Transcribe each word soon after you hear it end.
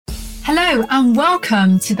Hello and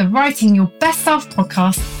welcome to the Writing Your Best Self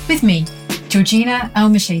podcast with me, Georgina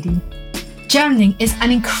El-Mashady. Journaling is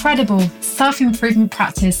an incredible self-improvement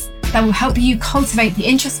practice that will help you cultivate the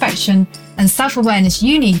introspection and self-awareness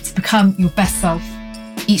you need to become your best self.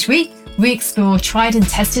 Each week, we explore tried and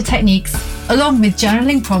tested techniques along with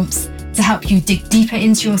journaling prompts to help you dig deeper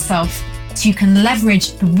into yourself so you can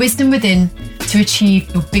leverage the wisdom within to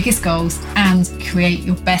achieve your biggest goals and create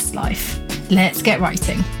your best life. Let's get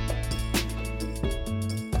writing.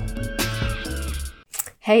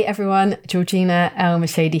 Hey everyone, Georgina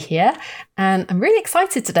El-Mashady here, and I'm really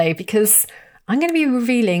excited today because I'm going to be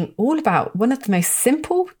revealing all about one of the most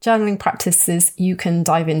simple journaling practices you can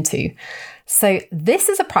dive into. So this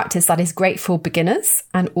is a practice that is great for beginners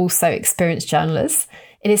and also experienced journalers.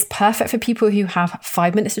 It is perfect for people who have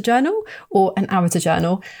 5 minutes to journal or an hour to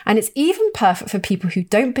journal, and it's even perfect for people who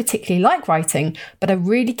don't particularly like writing but are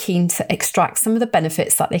really keen to extract some of the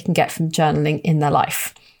benefits that they can get from journaling in their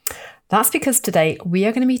life. That's because today we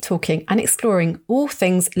are going to be talking and exploring all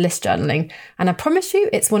things list journaling. And I promise you,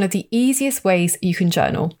 it's one of the easiest ways you can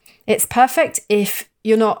journal. It's perfect if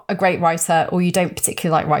you're not a great writer or you don't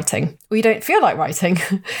particularly like writing or you don't feel like writing.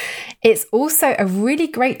 It's also a really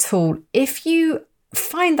great tool if you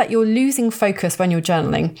find that you're losing focus when you're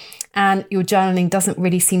journaling and your journaling doesn't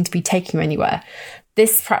really seem to be taking you anywhere.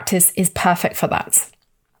 This practice is perfect for that.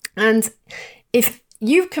 And if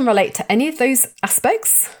you can relate to any of those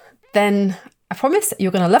aspects, then I promise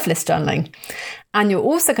you're going to love list journaling. And you're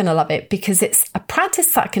also going to love it because it's a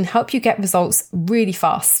practice that can help you get results really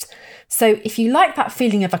fast. So if you like that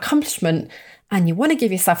feeling of accomplishment and you want to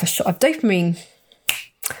give yourself a shot of dopamine,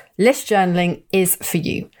 list journaling is for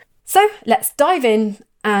you. So let's dive in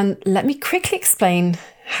and let me quickly explain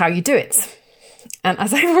how you do it. And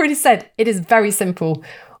as I've already said, it is very simple.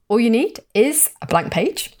 All you need is a blank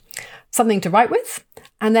page, something to write with,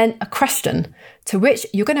 and then a question to which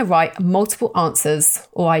you're going to write multiple answers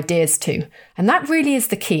or ideas to. And that really is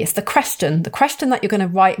the key. It's the question that you're going to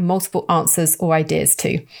write multiple answers or ideas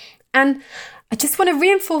to. And I just want to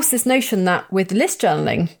reinforce this notion that with list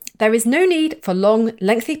journaling, there is no need for long,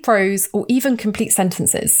 lengthy prose or even complete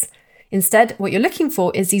sentences. Instead, what you're looking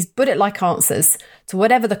for is these bullet-like answers to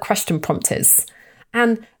whatever the question prompt is.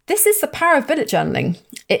 And this is the power of bullet journaling.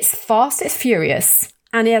 It's fast, it's furious.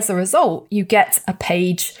 And as a result, you get a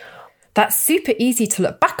page that's super easy to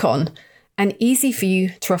look back on and easy for you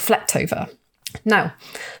to reflect over. Now,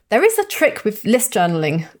 there is a trick with list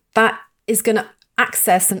journaling that is going to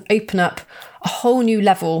access and open up a whole new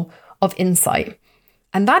level of insight.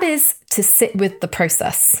 And that is to sit with the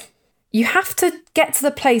process. You have to get to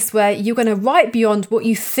the place where you're going to write beyond what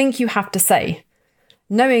you think you have to say,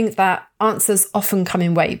 knowing that answers often come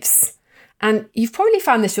in waves. And you've probably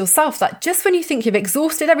found this yourself, that just when you think you've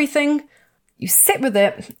exhausted everything, you sit with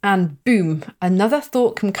it and boom, another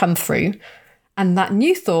thought can come through. And that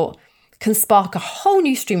new thought can spark a whole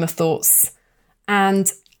new stream of thoughts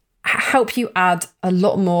and help you add a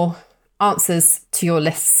lot more answers to your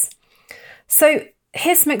lists. So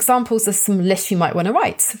here's some examples of some lists you might want to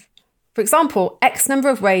write. For example, X number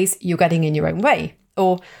of ways you're getting in your own way,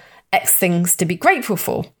 or X things to be grateful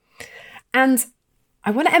for. And I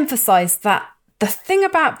want to emphasize that the thing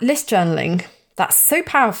about list journaling that's so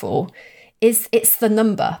powerful is it's the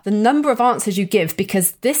number of answers you give,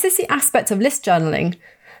 because this is the aspect of list journaling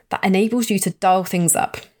that enables you to dial things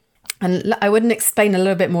up. And I wouldn't explain a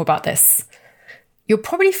little bit more about this. You'll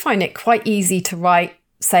probably find it quite easy to write,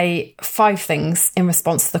 say, 5 things in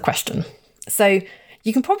response to the question. So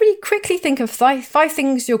you can probably quickly think of 5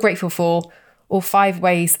 things you're grateful for, or 5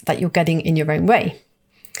 ways that you're getting in your own way.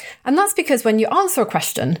 And that's because when you answer a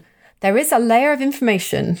question, there is a layer of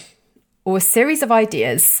information or a series of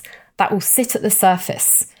ideas that will sit at the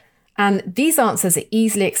surface. And these answers are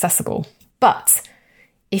easily accessible. But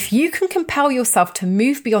if you can compel yourself to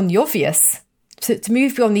move beyond the obvious, to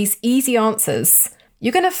move beyond these easy answers,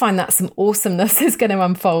 you're going to find that some awesomeness is going to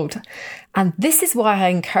unfold. And this is why I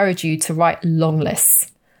encourage you to write long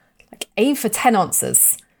lists. Like, aim for 10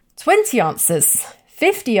 answers, 20 answers,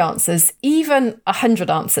 50 answers, even 100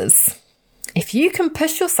 answers. If you can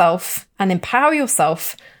push yourself and empower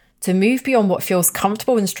yourself to move beyond what feels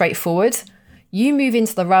comfortable and straightforward, you move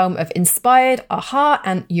into the realm of inspired, aha,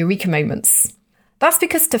 and eureka moments. That's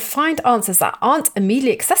because to find answers that aren't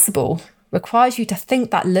immediately accessible requires you to think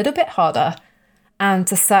that little bit harder and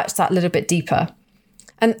to search that little bit deeper.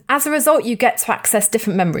 And as a result, you get to access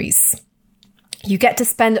different memories. You get to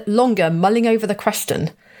spend longer mulling over the question.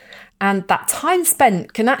 And that time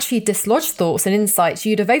spent can actually dislodge thoughts and insights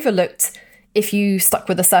you'd have overlooked if you stuck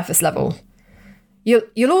with the surface level.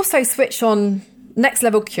 You'll also switch on next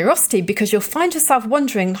level curiosity, because you'll find yourself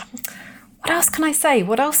wondering, what else can I say?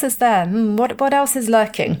 What else is there? What else is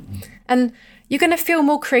lurking? And you're going to feel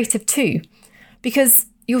more creative too, because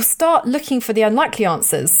you'll start looking for the unlikely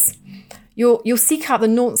answers. You'll seek out the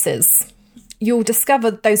nuances. You'll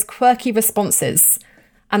discover those quirky responses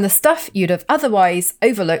and the stuff you'd have otherwise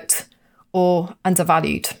overlooked or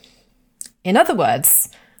undervalued. In other words,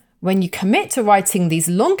 when you commit to writing these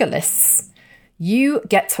longer lists, you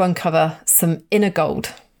get to uncover some inner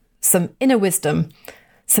gold, some inner wisdom,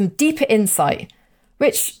 some deeper insight,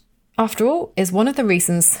 which, after all, is one of the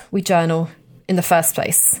reasons we journal in the first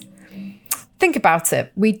place. Think about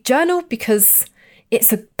it. We journal because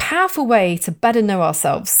it's a powerful way to better know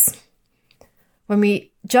ourselves. When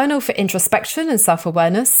we journal for introspection and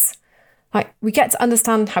self-awareness, we get to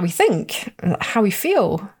understand how we think, how we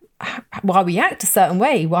feel, why we act a certain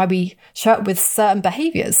way, why we show up with certain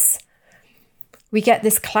behaviours. We get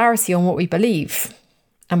this clarity on what we believe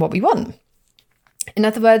and what we want. In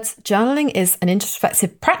other words, journaling is an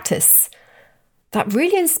introspective practice that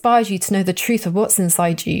really inspires you to know the truth of what's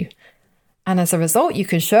inside you. And as a result, you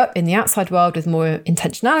can show up in the outside world with more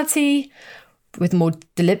intentionality,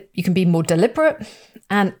 you can be more deliberate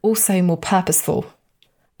and also more purposeful.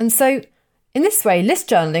 And so in this way, list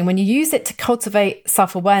journaling, when you use it to cultivate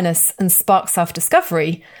self-awareness and spark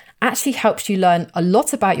self-discovery, actually helps you learn a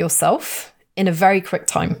lot about yourself in a very quick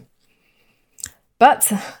time.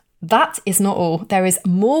 But that is not all. There is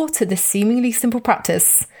more to this seemingly simple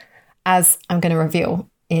practice, as I'm going to reveal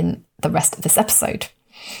in the rest of this episode.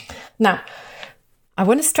 Now, I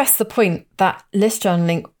want to stress the point that list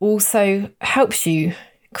journaling also helps you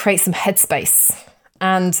create some headspace.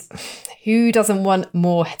 And who doesn't want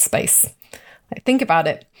more headspace? Think about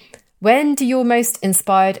it. When do your most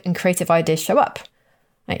inspired and creative ideas show up?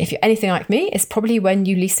 If you're anything like me, it's probably when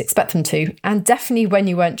you least expect them to, and definitely when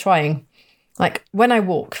you weren't trying. Like when I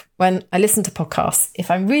walk, when I listen to podcasts, if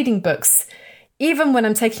I'm reading books, even when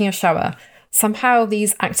I'm taking a shower, somehow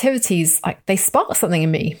these activities, they spark something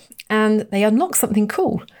in me and they unlock something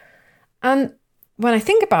cool. And when I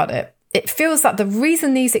think about it, it feels that the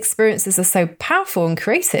reason these experiences are so powerful and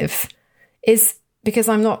creative is because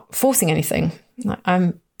I'm not forcing anything.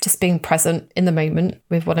 I'm just being present in the moment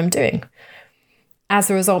with what I'm doing. As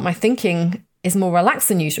a result, my thinking is more relaxed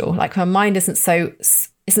than usual. My mind isn't so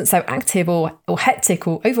active or hectic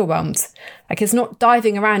or overwhelmed. It's not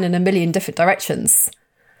diving around in a million different directions.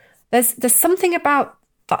 There's something about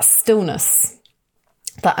that stillness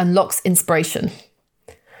that unlocks inspiration.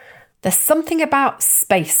 There's something about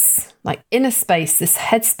space, inner space, this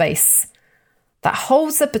headspace, that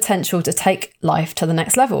holds the potential to take life to the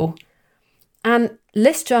next level. And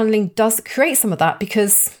list journaling does create some of that,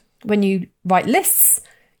 because when you write lists,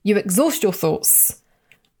 you exhaust your thoughts.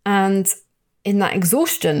 And in that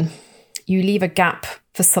exhaustion, you leave a gap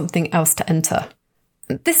for something else to enter.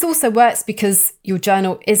 This also works because your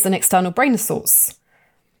journal is an external brain of sorts.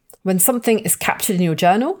 When something is captured in your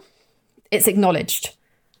journal, it's acknowledged.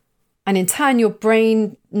 And in turn, your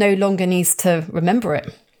brain no longer needs to remember it.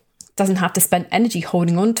 It doesn't have to spend energy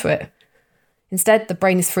holding on to it. Instead, the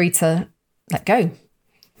brain is free to let go.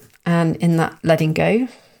 And in that letting go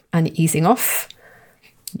and easing off,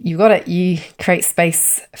 you got it. You create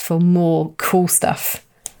space for more cool stuff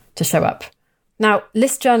to show up. Now,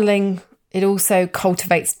 list journaling, it also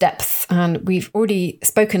cultivates depth. And we've already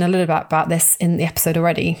spoken a little bit about this in the episode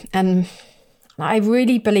already. And I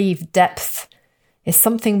really believe depth is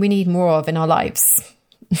something we need more of in our lives.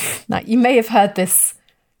 Now, you may have heard this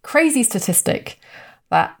crazy statistic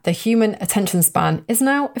that the human attention span is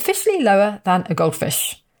now officially lower than a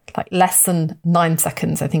goldfish, less than 9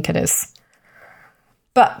 seconds, I think it is.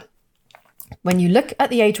 But when you look at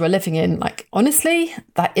the age we're living in, honestly,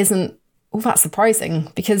 that isn't all that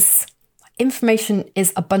surprising, because information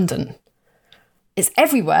is abundant. It's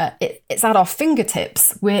everywhere. It's at our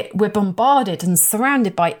fingertips. We're bombarded and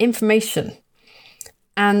surrounded by information.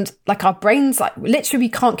 And our brains, literally we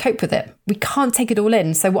can't cope with it. We can't take it all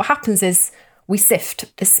in. So what happens is we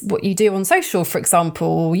sift. It's what you do on social, for example,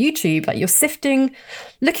 or YouTube. You're sifting,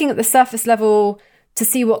 looking at the surface level to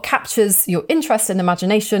see what captures your interest and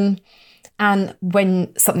imagination. And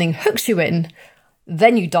when something hooks you in,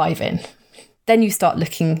 then you dive in. Then you start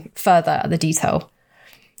looking further at the detail.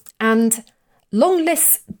 And long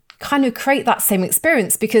lists kind of create that same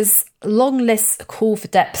experience, because long lists call for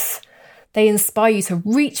depth. They inspire you to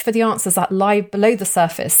reach for the answers that lie below the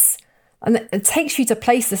surface. And it takes you to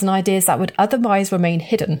places and ideas that would otherwise remain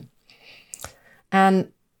hidden. And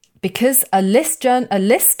because a list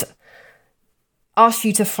asks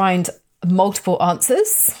you to find multiple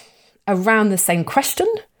answers around the same question,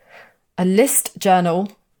 a list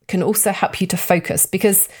journal can also help you to focus,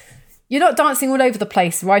 because you're not dancing all over the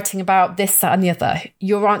place, writing about this, that, and the other.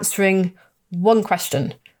 You're answering one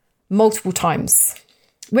question multiple times,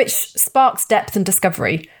 which sparks depth and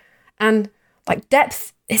discovery. And like,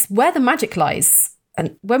 depth is where the magic lies.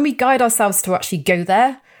 And when we guide ourselves to actually go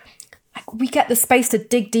there, we get the space to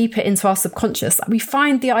dig deeper into our subconscious. We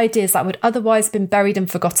find the ideas that would otherwise have been buried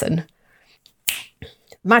and forgotten.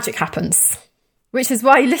 Magic happens, which is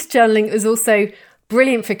why list journaling is also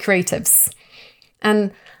brilliant for creatives.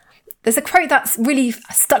 And there's a quote that's really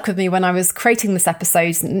stuck with me when I was creating this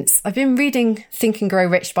episode. And I've been reading Think and Grow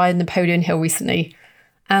Rich by Napoleon Hill recently.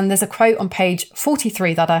 And there's a quote on page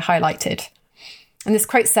 43 that I highlighted. And this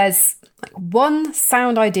quote says, "One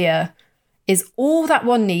sound idea is all that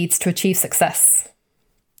one needs to achieve success."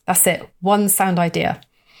 That's it, one sound idea.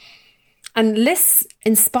 And lists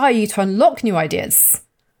inspire you to unlock new ideas.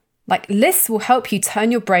 Like, lists will help you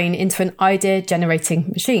turn your brain into an idea-generating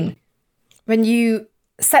machine. When you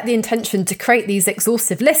set the intention to create these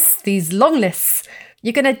exhaustive lists, these long lists,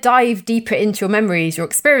 you're going to dive deeper into your memories, your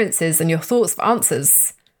experiences, and your thoughts for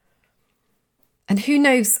answers. And who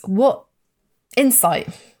knows what insight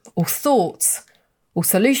or thought or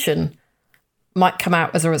solution might come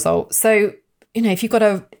out as a result. So, if you've got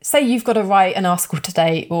to write an article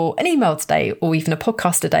today, or an email today, or even a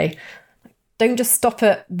podcast today, don't just stop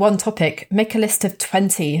at one topic. Make a list of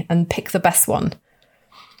 20 and pick the best one.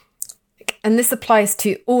 And this applies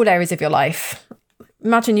to all areas of your life.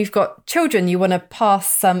 Imagine you've got children you want to pass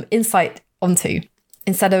some insight onto.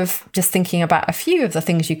 Instead of just thinking about a few of the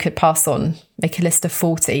things you could pass on, make a list of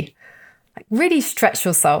 40. Really stretch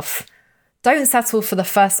yourself. Don't settle for the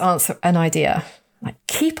first answer and idea.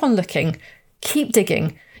 Keep on looking, keep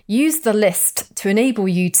digging. Use the list to enable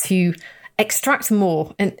you to extract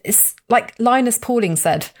more. And it's like Linus Pauling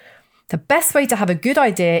said, the best way to have a good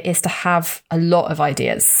idea is to have a lot of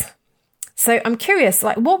ideas. So I'm curious,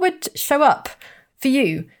 what would show up for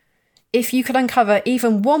you if you could uncover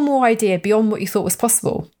even one more idea beyond what you thought was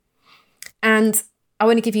possible? And I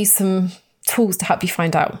want to give you some tools to help you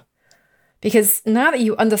find out. Because now that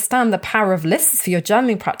you understand the power of lists for your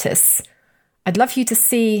journaling practice, I'd love you to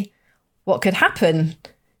see what could happen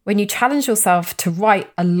when you challenge yourself to write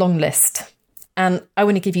a long list. And I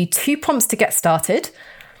want to give you 2 prompts to get started.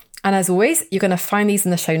 And as always, you're going to find these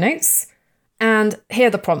in the show notes. And here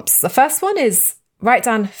are the prompts. The first one is write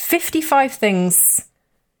down 55 things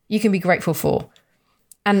you can be grateful for.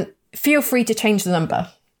 And feel free to change the number.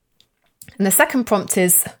 And the second prompt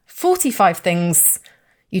is 45 things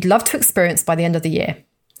you'd love to experience by the end of the year.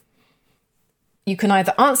 You can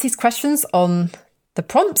either answer these questions on the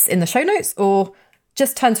prompts in the show notes, or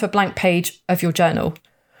just turn to a blank page of your journal.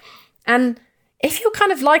 And if you're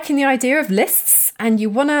kind of liking the idea of lists and you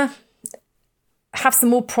want to have some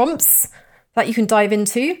more prompts that you can dive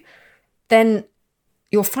into, then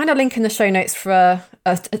you'll find a link in the show notes for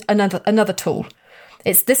another tool.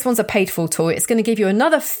 This one's a paid for tool. It's going to give you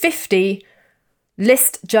another 50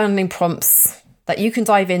 list journaling prompts that you can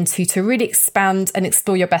dive into to really expand and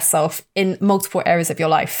explore your best self in multiple areas of your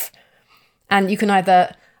life. And you can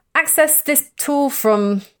either access this tool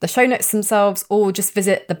from the show notes themselves, or just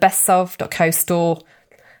visit the bestself.co store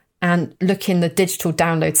and look in the digital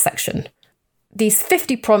download section. These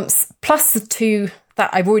 50 prompts plus the 2 that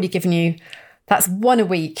I've already given you, that's 1 a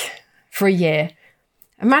week for a year.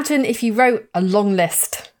 Imagine if you wrote a long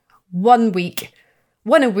list, 1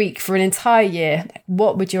 a week for an entire year.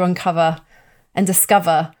 What would you uncover and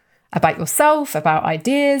discover about yourself, about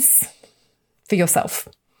ideas for yourself?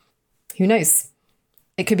 Who knows?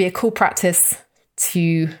 It could be a cool practice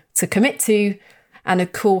to commit to, and a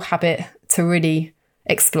cool habit to really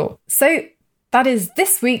explore. So that is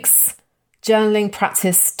this week's journaling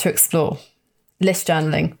practice to explore, list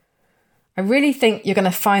journaling. I really think you're going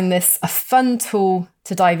to find this a fun tool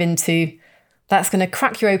to dive into that's going to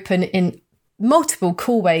crack you open in multiple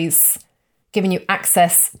cool ways, giving you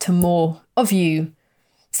access to more of you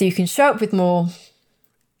so you can show up with more,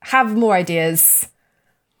 have more ideas,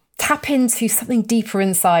 tap into something deeper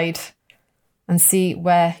inside, and see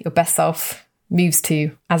where your best self moves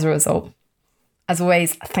to as a result. As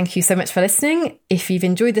always, thank you so much for listening. If you've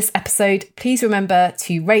enjoyed this episode, please remember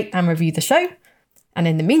to rate and review the show. And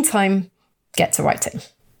in the meantime, get to writing.